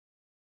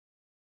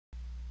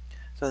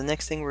So the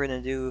next thing we're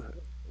going to do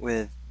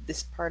with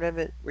this part of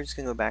it, we're just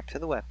going to go back to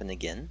the weapon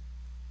again.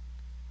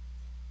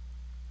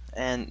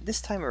 And this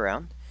time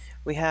around,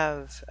 we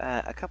have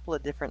a couple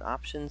of different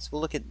options.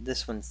 We'll look at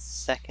this one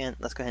second.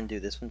 Let's go ahead and do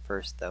this one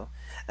first, though.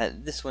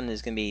 This one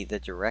is going to be the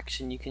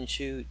direction you can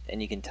shoot,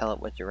 and you can tell it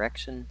what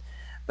direction.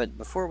 But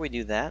before we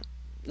do that,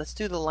 let's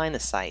do the line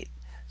of sight.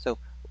 So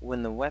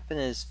when the weapon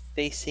is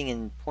facing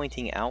and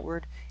pointing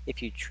outward,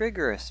 if you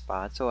trigger a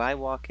spot, so I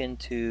walk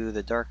into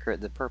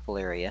the purple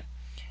area,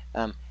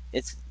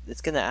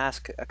 it's going to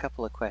ask a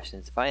couple of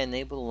questions. If I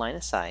enable the line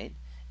of sight,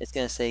 it's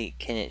going to say,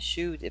 can it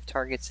shoot if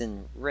target's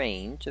in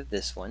range of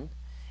this one?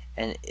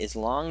 And as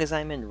long as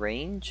I'm in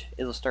range,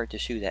 it'll start to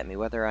shoot at me,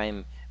 whether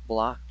I'm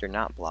blocked or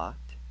not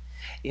blocked.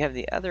 You have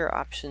the other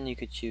option you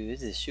could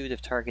choose is shoot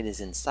if target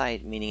is in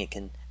sight, meaning it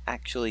can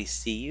actually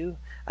see you.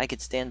 I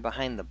could stand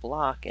behind the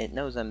block and it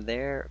knows I'm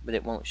there, but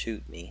it won't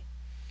shoot me.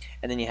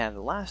 And then you have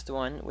the last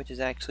one, which is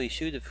actually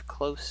shoot if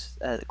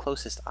the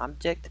closest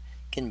object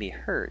can be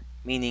hurt,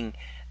 meaning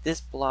this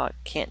block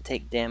can't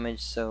take damage,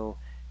 so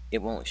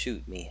it won't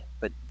shoot me.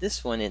 But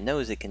this one, it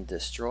knows it can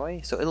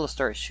destroy, so it'll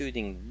start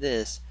shooting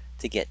this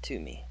to get to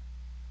me.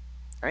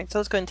 Alright, so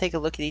let's go ahead and take a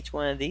look at each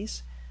one of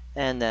these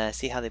and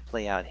see how they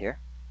play out here.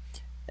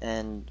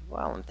 And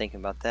while I'm thinking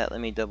about that, let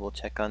me double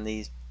check on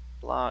these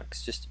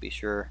blocks just to be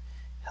sure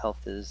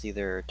health is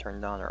either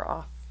turned on or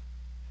off.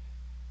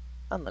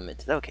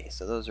 Unlimited. Okay,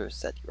 so those are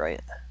set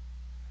right.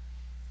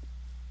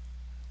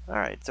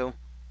 Alright, so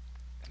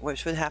what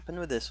should happen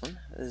with this one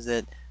is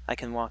that I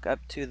can walk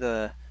up to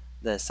the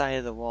side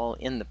of the wall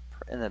in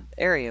the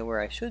area where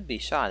I should be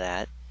shot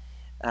at,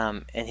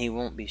 and he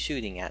won't be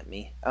shooting at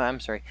me. Oh, I'm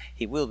sorry,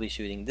 he will be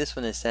shooting. This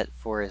one is set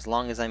for as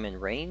long as I'm in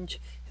range,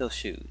 he'll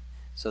shoot.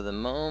 So the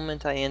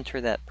moment I enter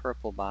that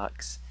purple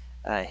box,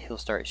 he'll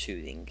start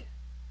shooting.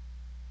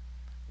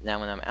 Now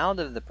when I'm out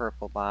of the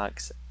purple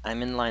box,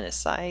 I'm in line of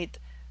sight,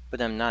 but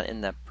I'm not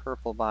in the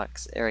purple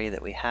box area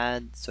that we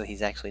had, so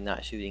he's actually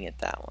not shooting at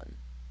that one.